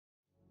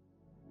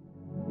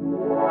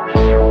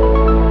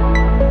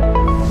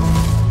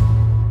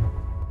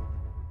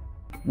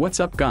What's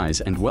up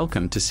guys, and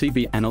welcome to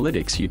CB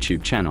Analytics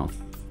YouTube channel.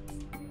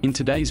 In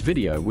today's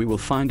video we will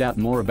find out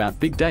more about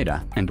big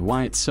data and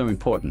why it's so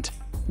important.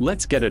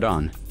 Let's get it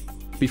on.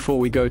 Before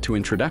we go to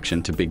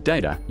introduction to big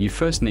data, you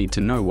first need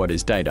to know what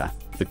is data.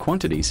 The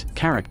quantities,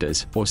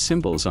 characters, or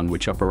symbols on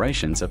which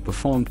operations are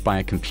performed by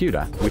a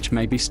computer, which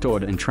may be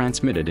stored and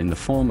transmitted in the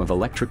form of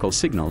electrical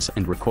signals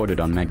and recorded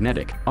on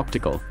magnetic,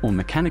 optical, or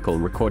mechanical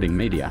recording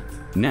media.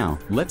 Now,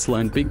 let's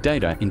learn big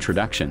data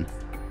introduction.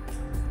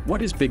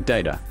 What is big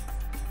data?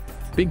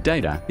 Big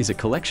data is a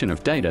collection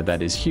of data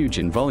that is huge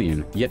in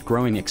volume, yet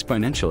growing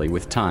exponentially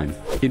with time.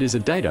 It is a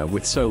data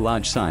with so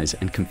large size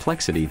and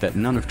complexity that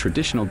none of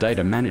traditional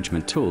data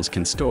management tools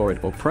can store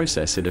it or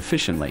process it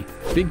efficiently.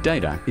 Big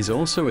data is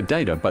also a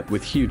data but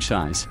with huge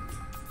size.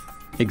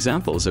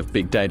 Examples of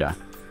big data.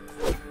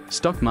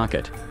 Stock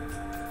market.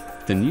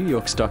 The New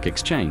York Stock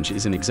Exchange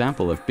is an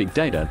example of big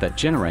data that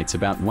generates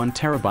about 1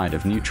 terabyte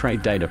of new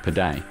trade data per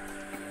day.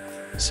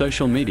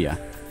 Social media.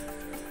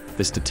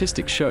 The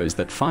statistic shows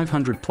that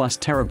 500 plus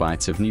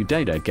terabytes of new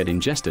data get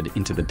ingested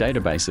into the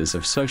databases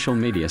of social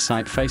media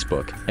site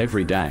Facebook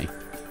every day.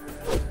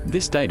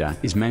 This data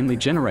is mainly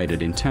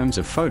generated in terms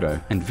of photo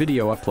and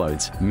video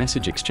uploads,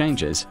 message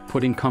exchanges,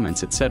 putting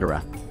comments,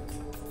 etc.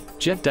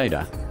 Jet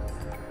data.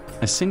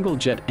 A single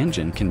jet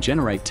engine can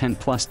generate 10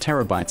 plus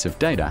terabytes of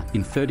data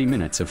in 30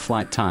 minutes of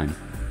flight time.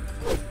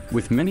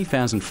 With many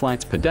thousand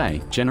flights per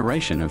day,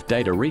 generation of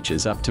data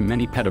reaches up to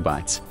many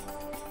petabytes.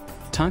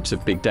 Types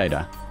of big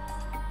data.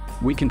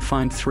 We can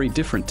find 3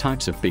 different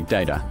types of big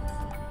data: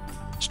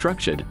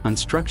 structured,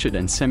 unstructured,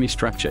 and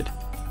semi-structured.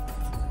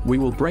 We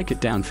will break it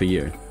down for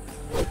you.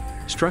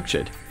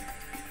 Structured.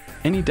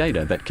 Any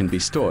data that can be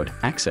stored,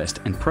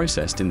 accessed, and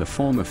processed in the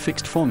form of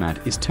fixed format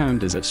is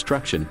termed as a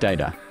structured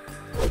data.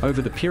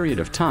 Over the period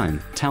of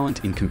time,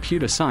 talent in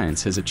computer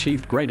science has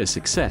achieved greater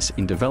success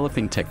in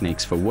developing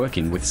techniques for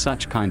working with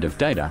such kind of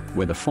data,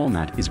 where the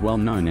format is well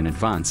known in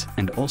advance,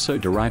 and also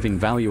deriving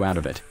value out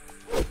of it.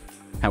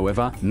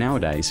 However,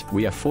 nowadays,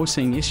 we are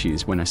foreseeing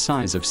issues when a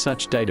size of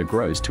such data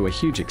grows to a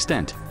huge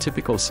extent.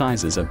 Typical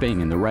sizes are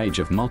being in the range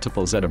of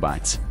multiple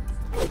zettabytes.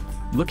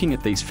 Looking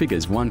at these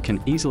figures, one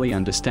can easily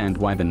understand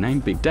why the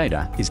name big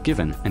data is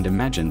given and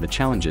imagine the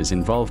challenges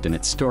involved in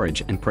its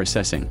storage and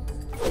processing.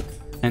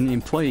 An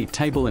employee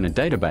table in a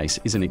database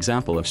is an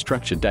example of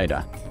structured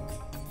data.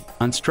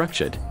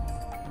 Unstructured.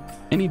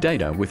 Any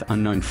data with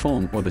unknown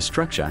form or the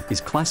structure is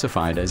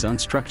classified as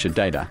unstructured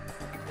data.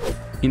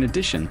 In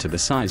addition to the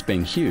size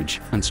being huge,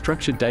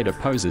 unstructured data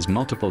poses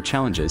multiple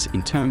challenges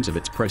in terms of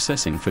its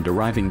processing for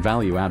deriving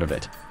value out of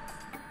it.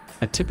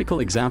 A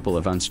typical example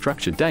of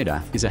unstructured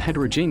data is a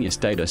heterogeneous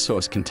data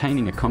source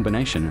containing a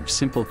combination of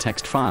simple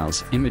text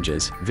files,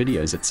 images,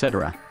 videos,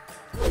 etc.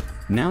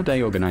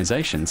 Nowadays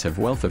organizations have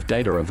wealth of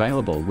data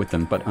available with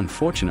them, but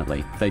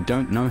unfortunately, they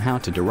don't know how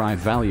to derive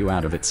value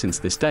out of it since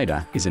this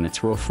data is in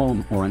its raw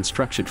form or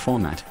unstructured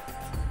format.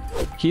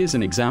 Here's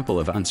an example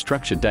of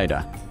unstructured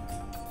data.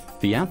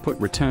 The output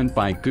returned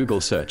by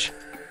Google search.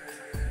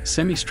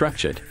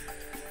 Semi-structured.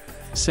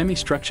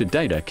 Semi-structured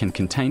data can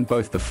contain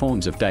both the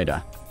forms of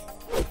data.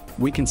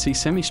 We can see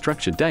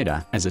semi-structured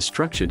data as a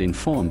structured in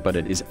form, but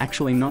it is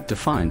actually not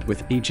defined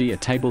with, e.g. a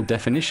table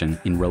definition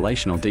in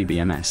relational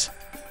DBMS.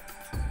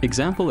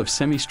 Example of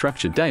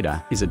semi-structured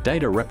data is a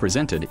data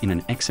represented in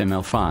an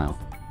XML file.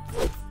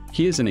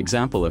 Here's an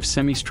example of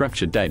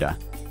semi-structured data.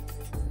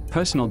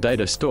 Personal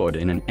data stored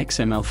in an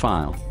XML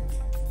file.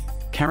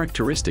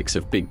 Characteristics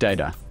of big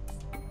data.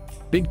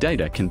 Big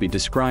data can be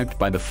described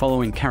by the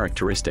following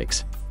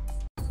characteristics: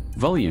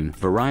 volume,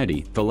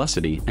 variety,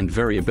 velocity, and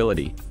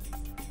variability.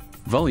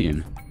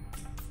 Volume.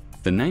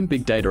 The name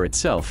big data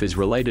itself is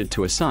related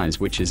to a size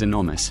which is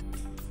enormous.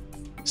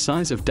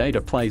 Size of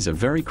data plays a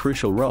very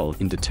crucial role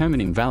in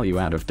determining value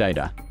out of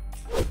data.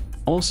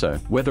 Also,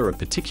 whether a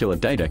particular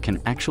data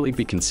can actually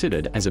be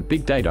considered as a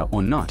big data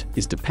or not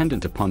is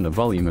dependent upon the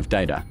volume of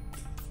data.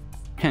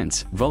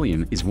 Hence,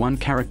 volume is one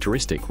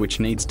characteristic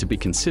which needs to be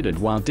considered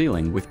while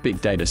dealing with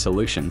big data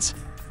solutions.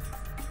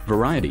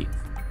 Variety.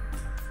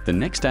 The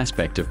next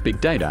aspect of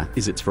big data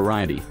is its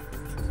variety.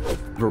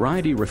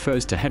 Variety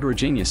refers to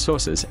heterogeneous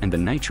sources and the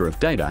nature of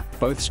data,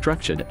 both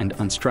structured and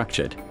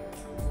unstructured.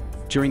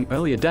 During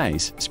earlier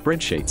days,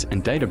 spreadsheets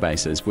and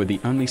databases were the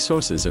only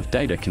sources of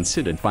data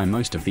considered by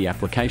most of the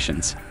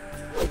applications.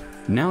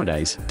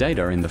 Nowadays,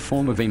 data in the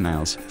form of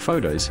emails,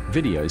 photos,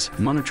 videos,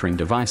 monitoring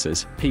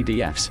devices,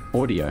 PDFs,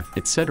 audio,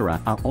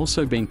 etc. are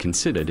also being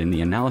considered in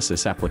the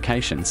analysis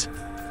applications.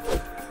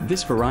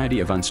 This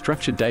variety of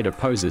unstructured data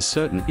poses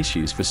certain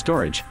issues for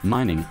storage,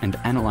 mining, and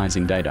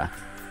analyzing data.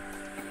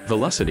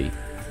 Velocity.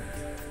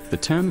 The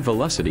term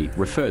velocity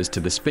refers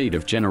to the speed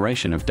of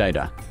generation of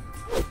data.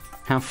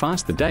 How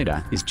fast the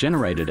data is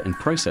generated and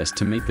processed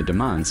to meet the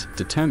demands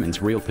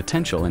determines real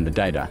potential in the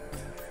data.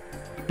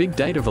 Big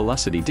data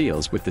velocity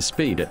deals with the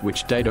speed at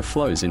which data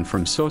flows in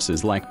from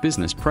sources like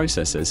business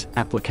processes,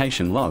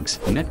 application logs,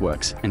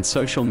 networks, and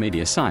social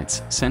media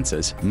sites,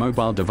 sensors,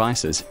 mobile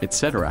devices,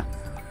 etc.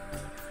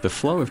 The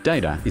flow of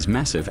data is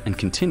massive and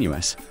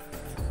continuous.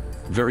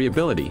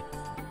 Variability.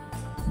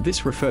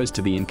 This refers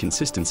to the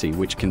inconsistency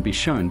which can be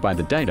shown by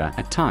the data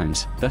at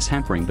times, thus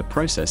hampering the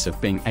process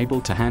of being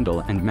able to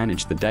handle and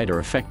manage the data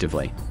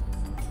effectively.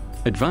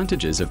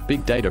 Advantages of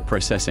big data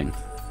processing.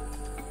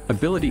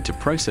 Ability to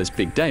process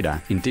big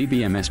data in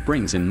DBMS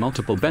brings in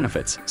multiple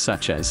benefits,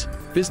 such as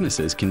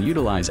businesses can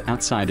utilize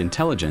outside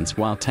intelligence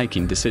while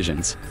taking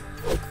decisions.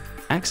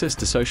 Access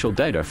to social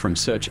data from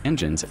search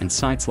engines and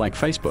sites like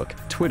Facebook,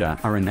 Twitter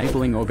are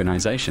enabling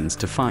organizations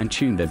to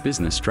fine-tune their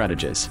business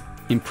strategies.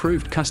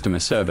 Improved customer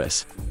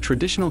service.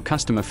 Traditional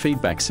customer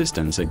feedback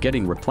systems are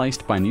getting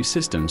replaced by new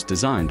systems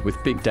designed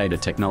with big data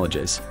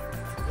technologies.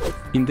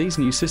 In these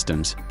new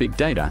systems, big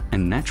data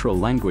and natural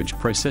language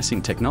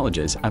processing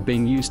technologies are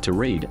being used to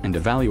read and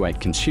evaluate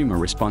consumer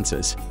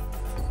responses.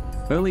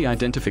 Early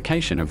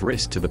identification of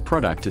risk to the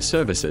product or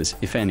services,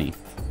 if any.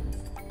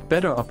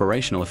 Better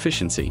operational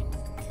efficiency.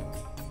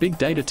 Big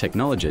data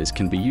technologies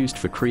can be used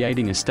for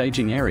creating a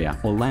staging area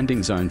or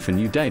landing zone for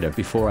new data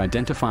before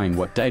identifying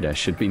what data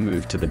should be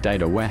moved to the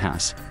data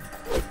warehouse.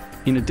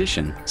 In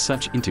addition,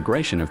 such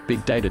integration of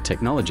big data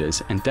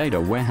technologies and data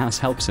warehouse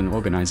helps an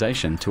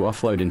organization to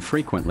offload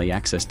infrequently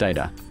accessed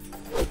data.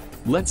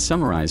 Let's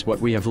summarize what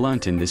we have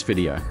learnt in this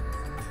video.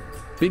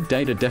 Big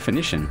data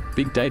definition.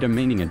 Big data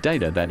meaning a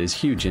data that is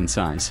huge in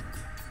size.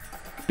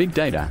 Big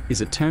data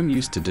is a term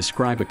used to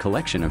describe a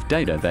collection of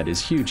data that is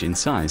huge in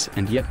size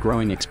and yet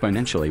growing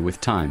exponentially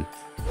with time.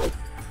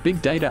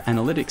 Big data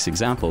analytics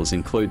examples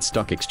include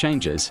stock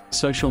exchanges,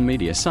 social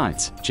media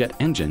sites, jet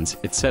engines,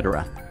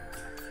 etc.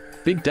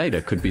 Big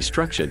data could be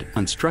structured,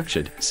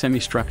 unstructured,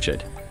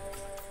 semi-structured.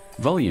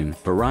 Volume,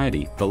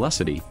 variety,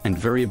 velocity, and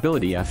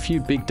variability are few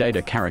big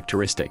data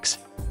characteristics.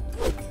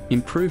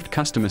 Improved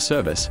customer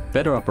service,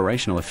 better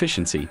operational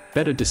efficiency,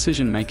 better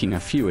decision-making are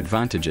few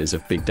advantages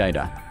of big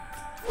data.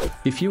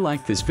 If you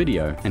like this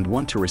video and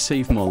want to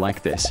receive more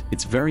like this,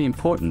 it's very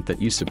important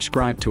that you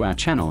subscribe to our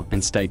channel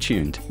and stay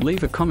tuned.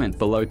 Leave a comment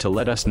below to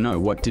let us know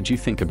what did you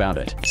think about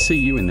it. See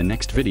you in the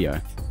next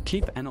video.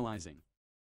 Keep analyzing.